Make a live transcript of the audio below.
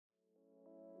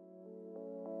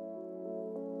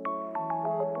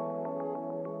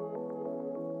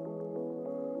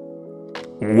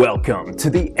Welcome to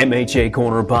the MHA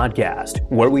Corner podcast,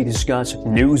 where we discuss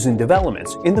news and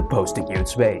developments in the post-acute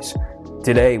space.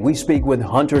 Today, we speak with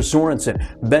Hunter Sorensen,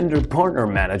 Vendor Partner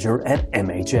Manager at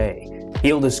MHA.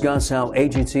 He'll discuss how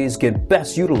agencies can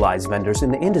best utilize vendors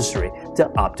in the industry to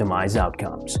optimize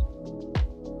outcomes.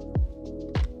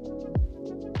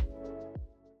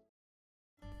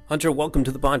 Hunter, welcome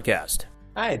to the podcast.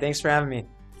 Hi, thanks for having me.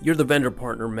 You're the Vendor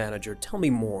Partner Manager. Tell me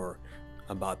more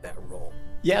about that role.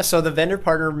 Yeah, so the vendor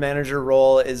partner manager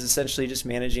role is essentially just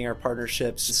managing our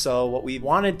partnerships. So what we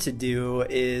wanted to do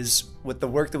is, with the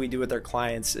work that we do with our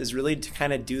clients, is really to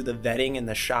kind of do the vetting and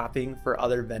the shopping for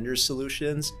other vendor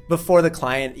solutions before the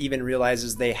client even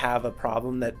realizes they have a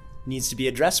problem that needs to be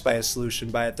addressed by a solution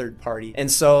by a third party. And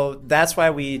so that's why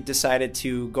we decided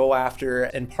to go after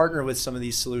and partner with some of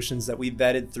these solutions that we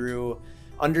vetted through,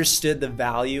 understood the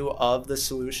value of the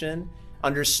solution,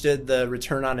 understood the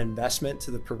return on investment to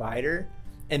the provider,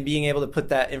 and being able to put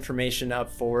that information up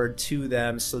forward to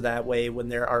them so that way when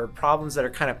there are problems that are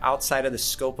kind of outside of the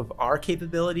scope of our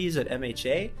capabilities at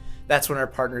MHA, that's when our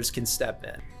partners can step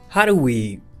in. How do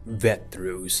we vet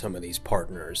through some of these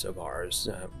partners of ours?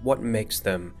 What makes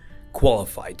them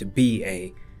qualified to be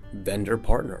a vendor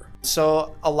partner?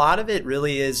 So a lot of it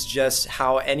really is just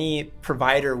how any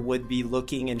provider would be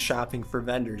looking and shopping for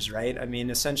vendors, right? I mean,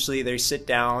 essentially they sit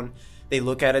down, they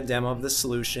look at a demo of the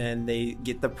solution, they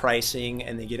get the pricing,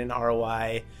 and they get an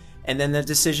ROI, and then the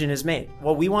decision is made.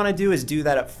 What we want to do is do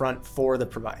that up front for the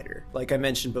provider. Like I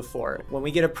mentioned before, when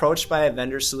we get approached by a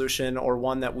vendor solution or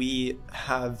one that we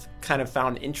have kind of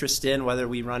found interest in, whether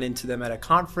we run into them at a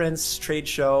conference, trade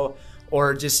show,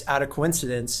 or just out of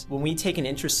coincidence, when we take an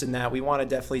interest in that, we want to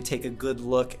definitely take a good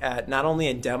look at not only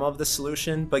a demo of the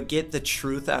solution, but get the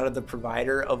truth out of the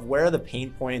provider of where the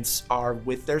pain points are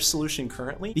with their solution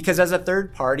currently. Because as a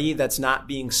third party that's not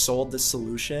being sold the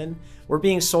solution, we're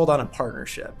being sold on a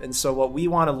partnership. And so what we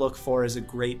want to look for is a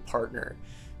great partner,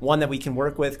 one that we can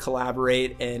work with,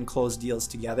 collaborate, and close deals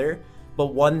together, but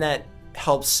one that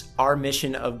helps our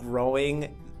mission of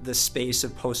growing the space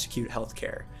of post-acute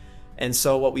healthcare. And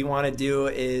so what we want to do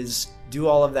is do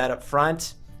all of that up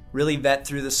front, really vet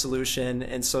through the solution.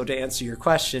 And so to answer your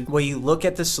question, we look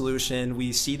at the solution,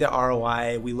 we see the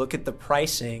ROI, we look at the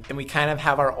pricing, and we kind of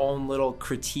have our own little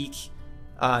critique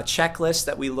checklist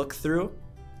that we look through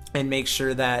and make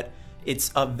sure that it's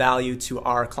of value to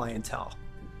our clientele.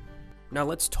 Now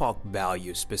let's talk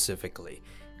value specifically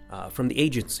from the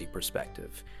agency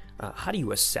perspective. How do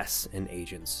you assess an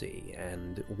agency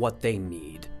and what they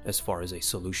need as far as a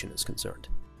solution is concerned?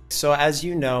 So as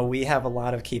you know, we have a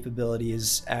lot of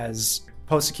capabilities as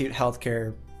post-acute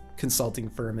healthcare consulting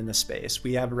firm in the space.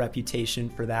 We have a reputation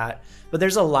for that, but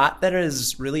there's a lot that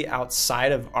is really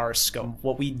outside of our scope.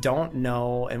 What we don't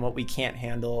know and what we can't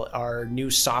handle are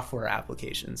new software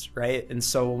applications, right? And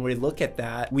so when we look at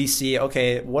that, we see,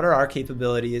 okay, what are our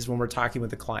capabilities when we're talking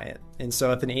with a client? And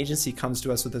so if an agency comes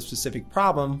to us with a specific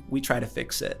problem, we try to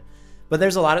fix it. But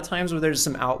there's a lot of times where there's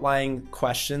some outlying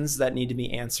questions that need to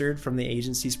be answered from the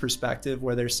agency's perspective,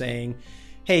 where they're saying,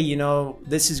 hey, you know,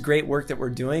 this is great work that we're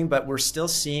doing, but we're still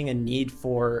seeing a need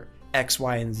for X,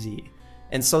 Y, and Z.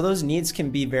 And so those needs can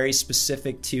be very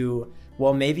specific to,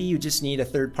 well, maybe you just need a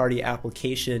third-party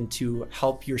application to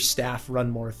help your staff run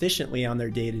more efficiently on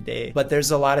their day-to-day. But there's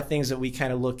a lot of things that we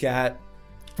kind of look at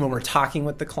when we're talking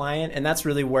with the client, and that's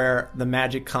really where the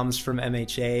magic comes from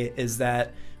MHA, is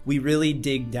that we really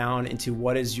dig down into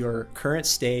what is your current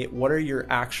state, what are your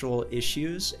actual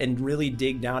issues, and really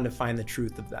dig down to find the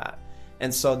truth of that.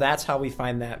 And so that's how we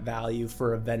find that value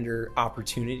for a vendor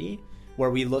opportunity, where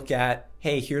we look at,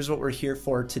 hey, here's what we're here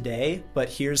for today, but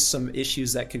here's some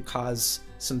issues that could cause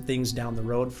some things down the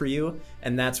road for you.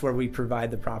 And that's where we provide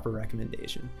the proper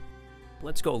recommendation.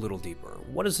 Let's go a little deeper.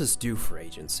 What does this do for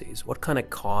agencies? What kind of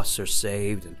costs are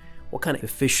saved and what kind of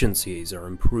efficiencies are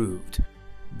improved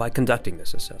by conducting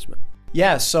this assessment?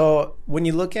 Yeah, so when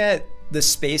you look at the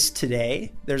space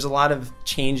today, there's a lot of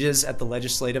changes at the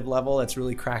legislative level that's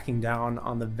really cracking down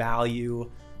on the value,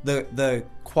 the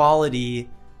quality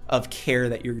of care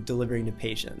that you're delivering to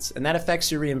patients, and that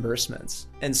affects your reimbursements.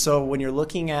 And so when you're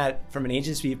looking at, from an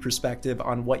agency perspective,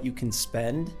 on what you can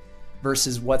spend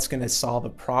versus what's going to solve a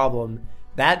problem,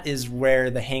 that is where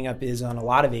the hangup is on a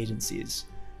lot of agencies.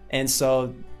 And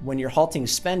so when you're halting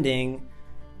spending,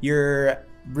 you're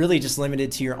really just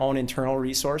limited to your own internal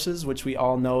resources, which we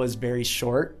all know is very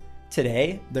short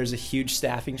today. There's a huge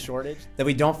staffing shortage that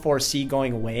we don't foresee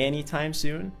going away anytime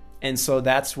soon. And so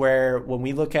that's where, when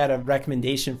we look at a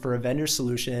recommendation for a vendor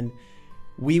solution,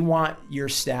 we want your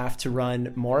staff to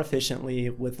run more efficiently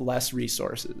with less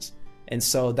resources. And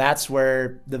so that's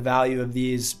where the value of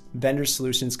these vendor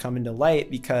solutions come into light,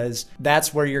 because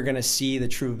that's where you're going to see the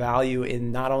true value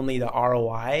in not only the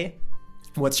ROI,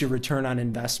 what's your return on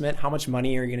investment, how much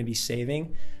money are you going to be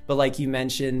saving, but like you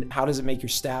mentioned, how does it make your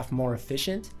staff more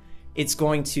efficient? It's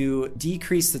going to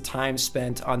decrease the time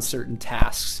spent on certain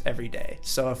tasks every day.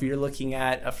 So if you're looking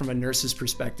at, from a nurse's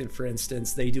perspective, for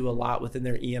instance, they do a lot within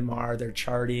their EMR, their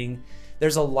charting.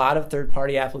 There's a lot of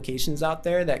third-party applications out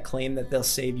there that claim that they'll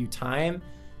save you time,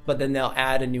 but then they'll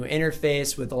add a new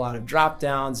interface with a lot of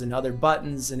drop-downs and other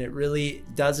buttons, and it really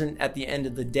doesn't, at the end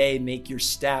of the day, make your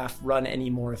staff run any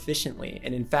more efficiently.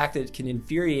 And in fact, it can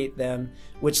infuriate them,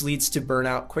 which leads to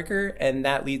burnout quicker, and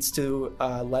that leads to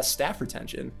less staff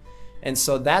retention. And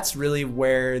so that's really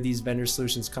where these vendor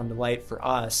solutions come to light for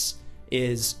us,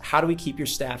 is how do we keep your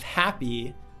staff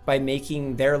happy by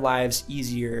making their lives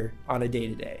easier on a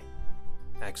day-to-day?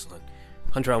 Excellent.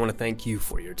 Hunter, I want to thank you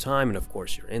for your time and, of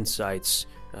course, your insights.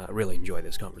 Really enjoy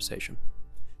this conversation.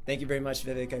 Thank you very much,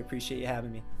 Vivek. I appreciate you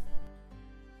having me.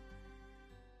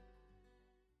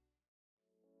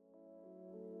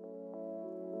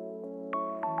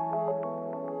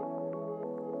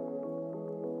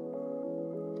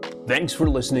 Thanks for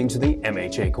listening to the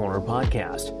MHA Corner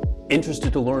podcast.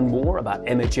 Interested to learn more about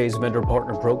MHA's Vendor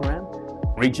Partner Program?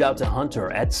 Reach out to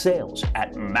Hunter at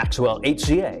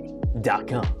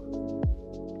sales@maxwellhca.com.